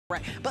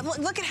Right, but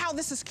look at how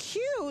this is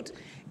cute.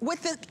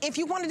 With the, if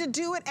you wanted to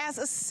do it as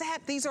a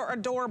set, these are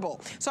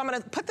adorable. So I'm gonna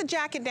put the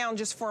jacket down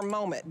just for a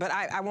moment, but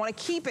I wanna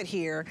keep it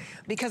here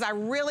because I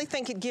really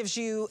think it gives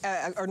you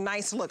a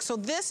nice look. So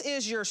this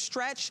is your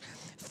stretch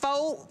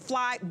faux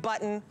fly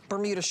button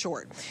Bermuda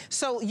short.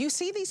 So you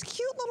see these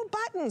cute little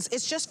buttons.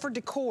 It's just for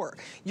decor.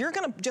 You're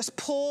gonna just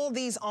pull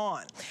these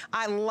on.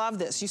 I love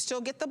this. You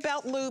still get the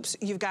belt loops.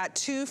 You've got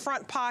 2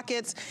 front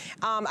pockets.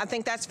 I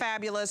think that's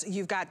fabulous.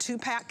 You've got 2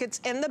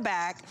 pockets in the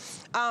back.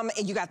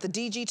 And you got the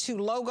DG2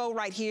 logo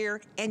right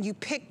here, and you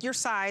pick your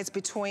size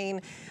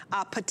between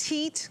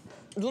petite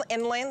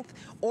in length,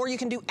 or you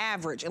can do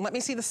average. And let me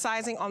see the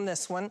sizing on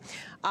this one.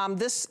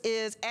 This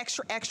is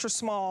extra, extra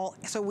small.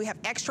 So we have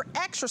extra,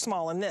 extra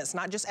small in this,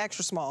 not just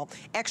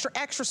extra,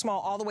 extra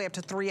small, all the way up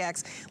to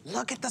 3X.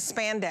 Look at the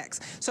spandex.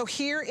 So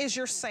here is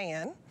your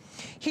sand.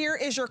 Here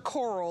is your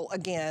coral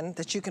again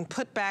that you can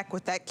put back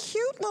with that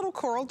cute little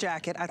coral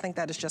jacket. I think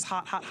that is just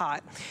hot, hot,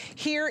 hot.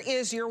 Here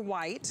is your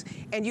white,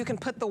 and you can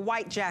put the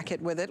white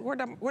jacket with it. Where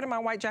did my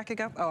white jacket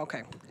go? Oh,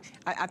 okay.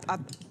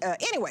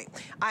 Anyway,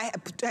 I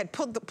had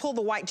pulled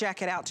the white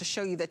jacket out to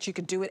show you that you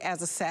could do it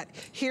as a set.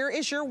 Here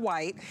is your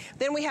white.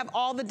 Then we have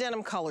all the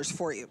denim colors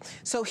for you.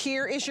 So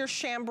here is your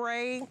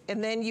chambray,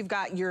 and then you've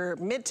got your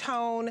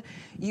mid-tone,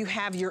 you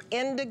have your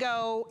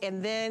indigo,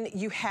 and then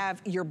you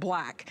have your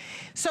black.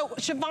 So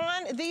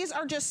Siobhan, these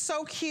are just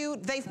so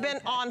cute. They've been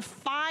on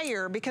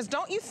fire because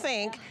don't you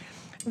think,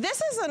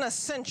 this is an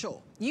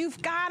essential. You've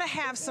got to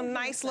have some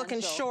nice looking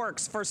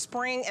shorts for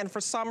spring and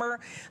for summer.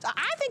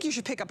 I think you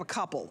should pick up a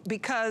couple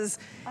because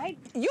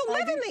you'll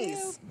live in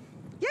these.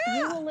 Yeah.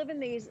 You will live in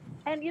these.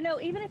 And you know,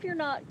 even if you're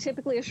not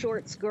typically a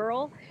shorts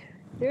girl,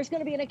 there's going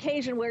to be an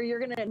occasion where you're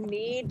going to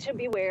need to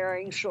be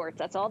wearing shorts.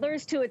 That's all there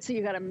is to it. So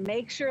you got to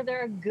make sure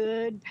they're a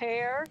good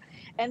pair.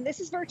 And this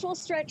is virtual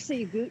stretch, so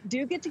you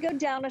do get to go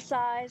down a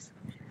size.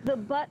 The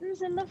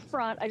buttons in the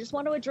front, I just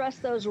want to address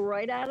those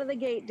right out of the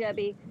gate,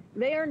 Debbie.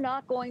 They are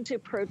not going to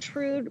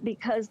protrude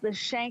because the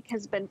shank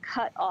has been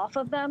cut off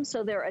of them,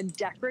 so they're a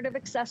decorative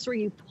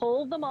accessory. You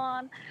pull them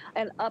on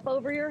and up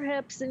over your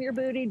hips and your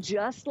booty,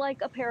 just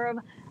like a pair of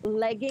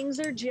leggings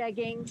or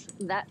jeggings.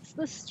 That's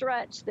the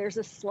stretch. There's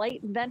a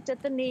slight vent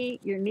at the knee.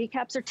 Your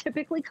kneecaps are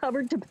typically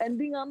covered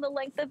depending on the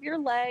length of your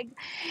leg.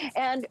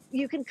 And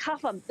you can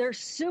cuff them. They're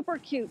super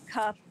cute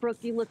cuff. Brooke,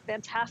 you look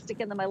fantastic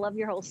in them. I love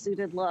your whole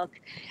suited look.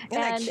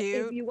 Isn't that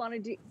cute? If you want to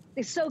do,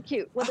 it's so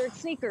cute, whether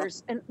it's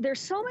sneakers, and there's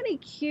so many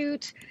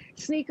cute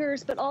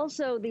sneakers, but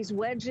also these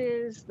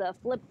wedges, the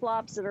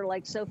flip-flops that are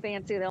like so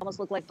fancy, they almost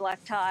look like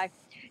black tie.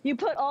 You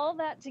put all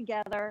that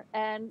together,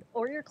 and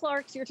or your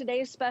Clarks, your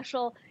today's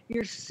special,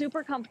 you're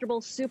super comfortable,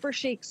 super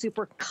chic,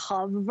 super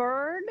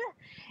covered.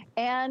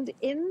 And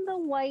in the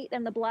white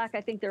and the black,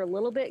 I think they're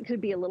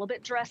could be a little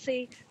bit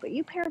dressy, but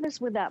you pair this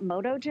with that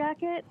moto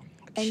jacket,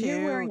 and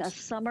you're wearing a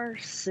summer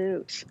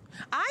suit.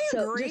 I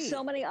agree. Just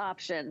so many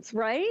options,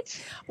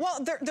 right?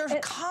 Well, they're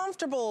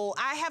comfortable.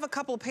 I have a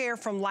couple of pair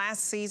from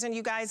last season.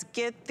 You guys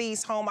get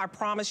these home. I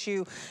promise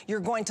you,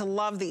 you're going to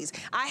love these.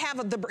 I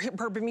have the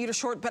Bermuda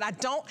short, but I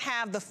don't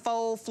have the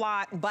faux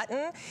fly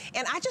button.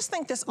 And I just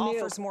think this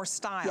offers more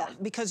style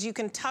because you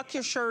can tuck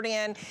your shirt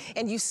in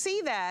and you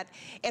see that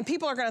and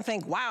people are gonna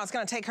think, wow, it's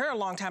gonna take her a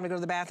long time to go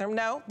to the bathroom.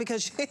 No,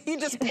 because you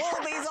just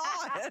pull these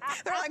on.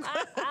 They're like,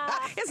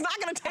 it's not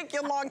gonna take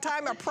you a long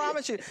time, I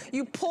promise you.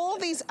 You pull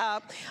these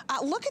up.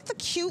 Look at the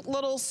cute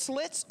little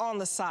slits on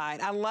the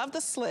side. I love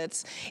the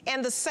slits.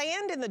 And the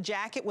sand in the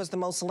jacket was the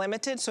most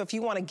limited. So if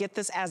you want to get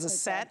this as a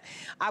set,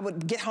 I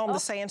would get home the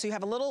sand. So you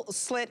have a little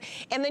slit.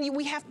 And then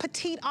we have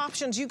petite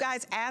options. You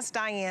guys asked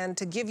Diane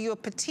to give you a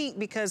petite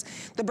because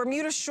the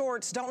Bermuda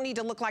shorts don't need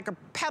to look like a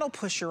pedal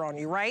pusher on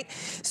you, right?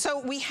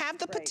 So we have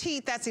the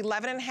petite, that's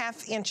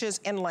 11.5 inches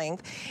in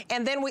length.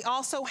 And then we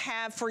also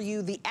have for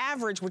you the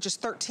average, which is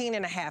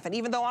 13.5. And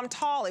even though I'm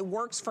tall, it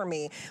works for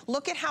me.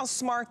 Look at how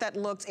smart that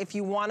looks if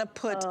you want to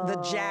put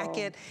the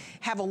jacket,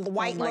 have a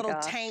white little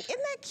tank.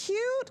 Isn't that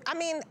cute? I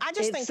mean, I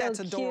just think that's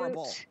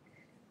adorable. Cute.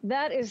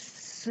 That is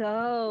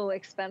so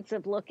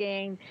expensive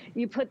looking.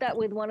 You put that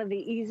with one of the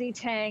easy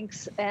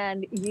tanks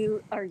and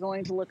you are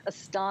going to look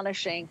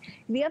astonishing.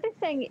 The other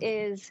thing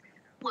is,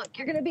 look,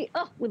 you're gonna be,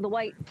 with the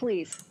white,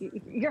 please.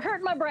 You're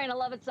hurting my brain, I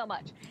love it so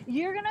much.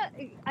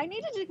 I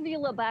need to give you a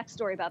little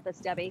backstory about this,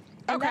 Debbie.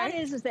 And that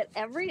is that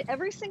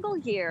every single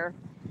year,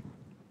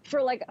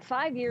 for like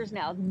 5 years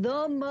now,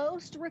 the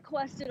most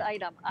requested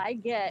item I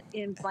get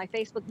in my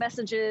Facebook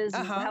messages,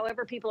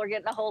 however people are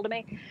getting a hold of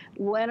me,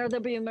 when are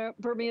the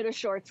Bermuda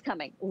shorts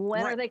coming?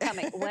 When are they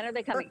coming? When are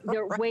they coming?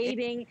 They're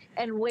waiting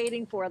and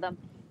waiting for them.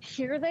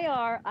 Here they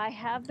are. I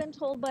have been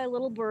told by a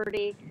little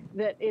birdie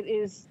that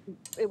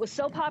it was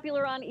so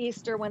popular on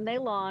Easter when they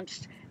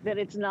launched that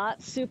it's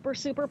not super,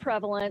 super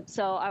prevalent.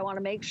 So I want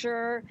to make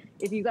sure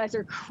if you guys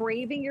are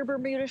craving your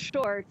Bermuda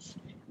shorts,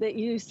 that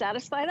you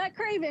satisfy that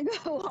craving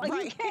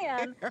while you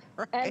can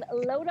and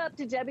load up,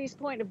 to Debbie's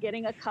point of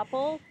getting a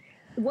couple.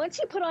 Once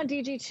you put on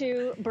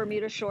DG2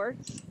 Bermuda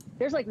shorts,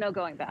 there's like no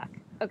going back.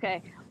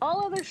 Okay.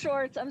 All other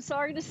shorts, I'm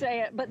sorry to say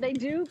it, but they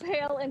do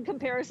pale in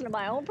comparison to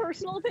my own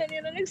personal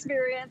opinion and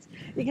experience,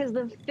 because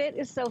the fit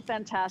is so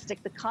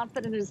fantastic. The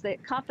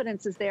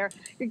confidence is there.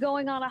 You're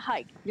going on a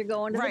hike. You're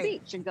going to the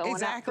beach. You're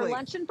going out for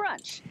lunch and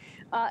brunch.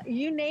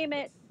 You name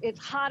it. It's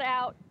hot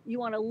out. You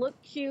want to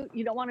look cute.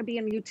 You don't want to be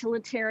in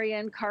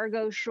utilitarian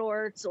cargo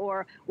shorts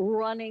or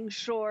running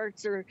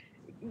shorts or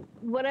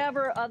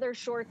whatever other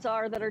shorts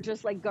are that are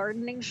just like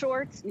gardening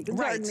shorts. You can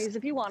garden these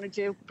if you wanted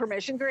to,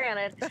 permission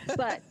granted.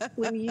 But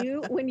when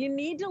you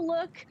need to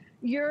look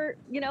your,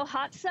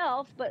 hot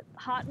self, but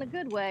hot in a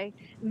good way,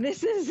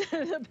 this is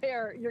the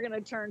pair you're going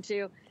to turn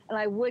to. And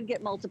I would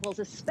get multiples,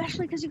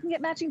 especially because you can get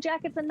matching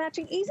jackets and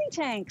matching easy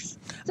tanks.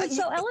 So it's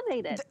so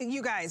elevated.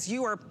 You guys,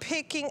 you are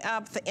picking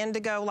up the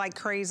indigo like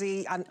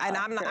crazy. I'm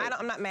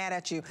not mad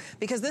at you,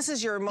 because this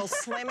is your most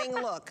slimming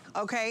look,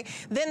 okay?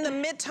 Then the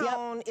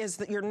mid-tone is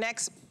your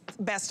next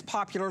best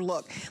popular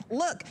look.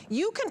 Look,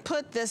 you can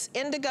put this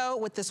indigo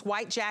with this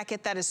white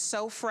jacket that is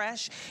so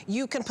fresh.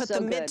 You can put the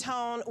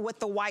mid-tone with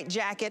the white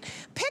jacket.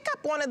 Pick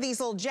up one of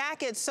these little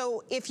jackets,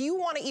 so if you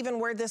want to even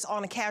wear this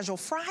on a casual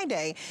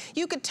Friday,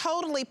 you could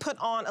totally put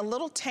on a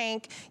little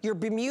tank, your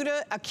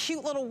Bermuda, a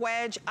cute little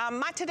wedge.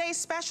 My today's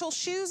special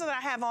shoes that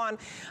I have on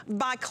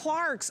by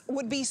Clark's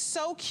would be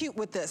so cute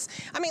with this.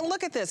 I mean,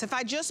 look at this. If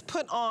I just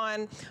put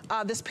on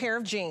this pair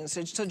of jeans,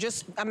 so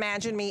just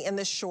imagine me in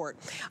this short.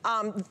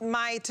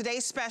 My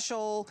today's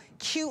special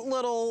cute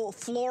little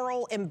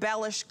floral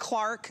embellished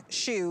Clark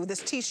shoe,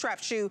 this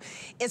T-strap shoe,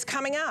 is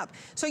coming up.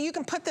 So you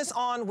can put this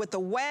on with the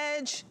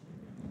wedge.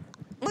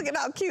 Look at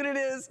how cute it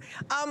is.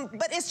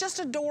 But it's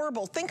just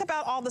adorable. Think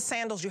about all the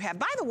sandals you have.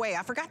 By the way,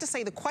 I forgot to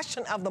say the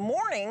question of the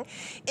morning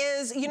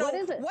is,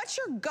 what's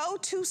your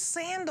go-to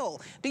sandal?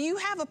 Do you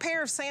have a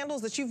pair of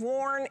sandals that you've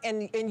worn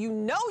and you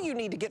know you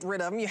need to get rid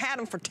of them? You had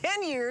them for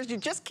 10 years. You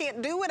just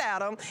can't do without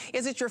them.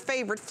 Is it your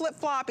favorite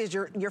flip-flop? Is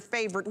your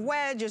favorite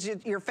wedge? Is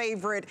it your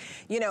favorite,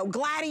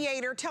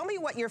 gladiator? Tell me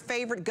what your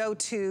favorite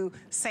go-to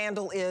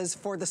sandal is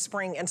for the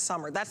spring and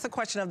summer. That's the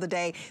question of the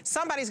day.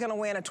 Somebody's gonna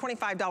win a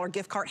 $25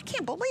 gift card. I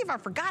can't believe I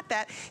forgot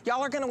that.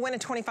 Y'all are gonna win a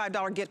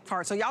 $25 gift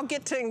card. So y'all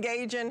get to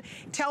engage and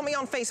tell me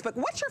on Facebook,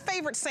 what's your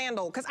favorite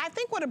sandal? Because I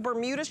think with a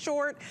Bermuda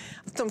short,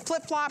 some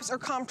flip-flops are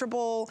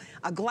comfortable,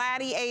 a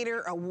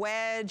gladiator, a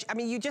wedge. I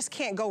mean, you just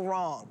can't go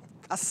wrong.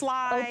 A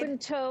slide. Open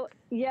toe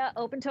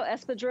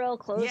espadrille,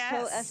 closed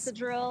toe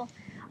espadrille.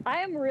 I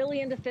am really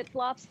into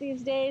fit-flops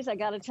these days, I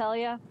gotta tell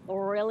you.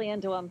 Really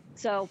into them.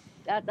 So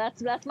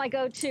that's my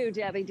go-to,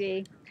 Debbie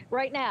D.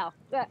 Right now.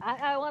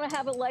 I want to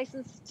have a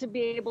license to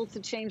be able to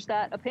change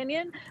that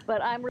opinion,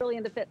 but I'm really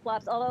into fit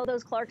flops, although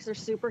those Clarks are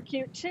super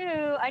cute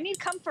too. I need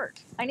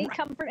comfort. I need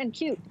comfort and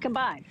cute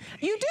combined.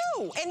 You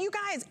do. And you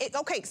guys,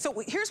 okay,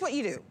 so here's what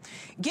you do.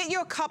 Get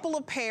you a couple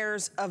of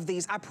pairs of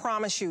these. I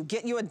promise you.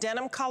 Get you a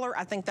denim color.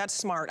 I think that's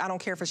smart. I don't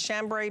care if it's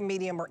chambray,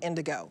 medium, or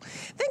indigo.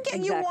 Then get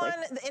you one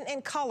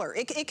in color.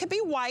 It could be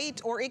white,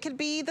 or it could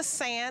be the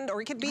sand,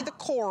 or it could be the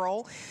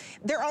coral.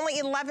 They're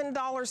only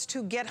 $11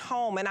 to get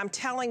home, and I'm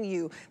telling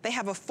you, they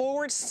have a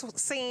forward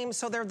seam,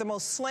 so they're the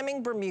most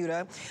slimming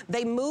Bermuda.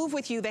 They move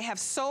with you. They have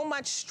so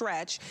much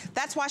stretch.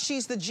 That's why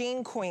she's the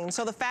jean queen.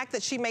 So the fact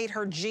that she made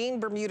her jean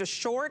Bermuda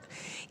short,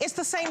 it's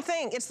the same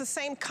thing. It's the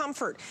same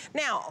comfort.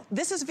 Now,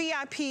 this is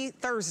VIP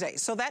Thursday,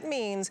 so that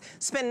means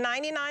spend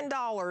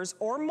 $99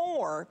 or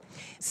more.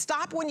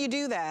 Stop when you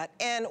do that,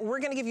 and we're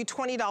gonna give you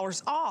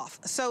 $20 off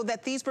so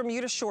that these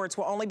Bermuda shorts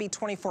will only be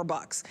 24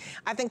 bucks.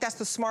 I think that's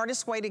the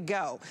smartest way to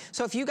go.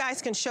 So if you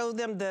guys can show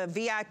them the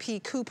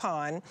VIP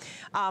coupon,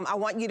 I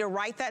want you to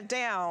write that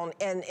down,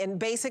 and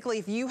basically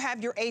if you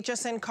have your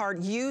HSN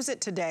card, use it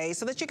today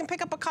so that you can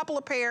pick up a couple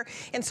of pair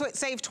and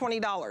save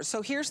 $20.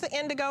 So here's the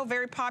indigo,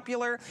 very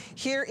popular.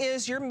 Here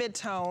is your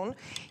mid-tone.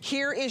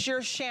 Here is your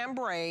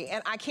chambray,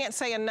 and I can't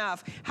say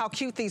enough how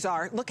cute these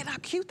are. Look at how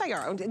cute they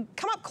are.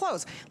 Come up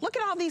close. Look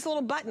at all these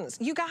little buttons.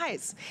 You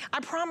guys, I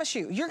promise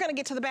you, you're gonna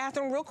get to the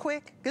bathroom real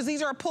quick because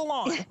these are a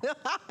pull-on.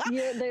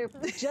 They're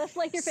just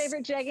like your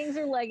favorite jeggings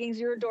or leggings.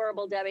 You're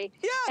adorable, Debbie.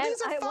 Yeah,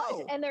 these are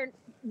faux. And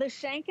the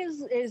shank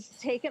is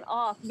taken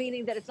off,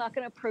 meaning that it's not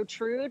going to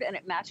protrude, and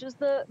it matches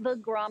the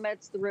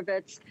grommets, the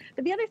rivets.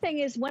 But the other thing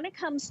is, when it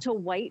comes to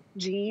white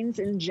jeans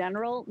in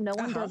general, no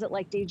one does it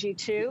like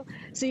DG2.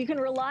 So you can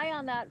rely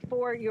on that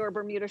for your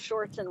Bermuda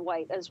shorts in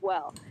white as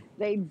well.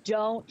 They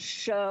don't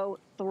show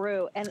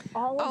through. And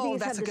all of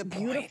these have this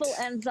beautiful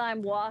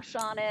enzyme wash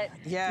on it.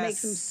 Yes.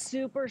 Makes them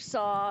super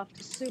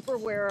soft, super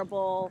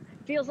wearable.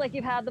 Feels like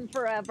you've had them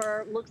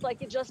forever. Looks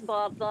like you just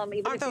bought them,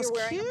 even if you're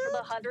wearing them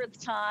for the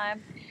 100th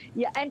time.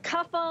 Yeah, and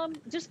cuff them.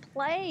 Just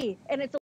play. And it's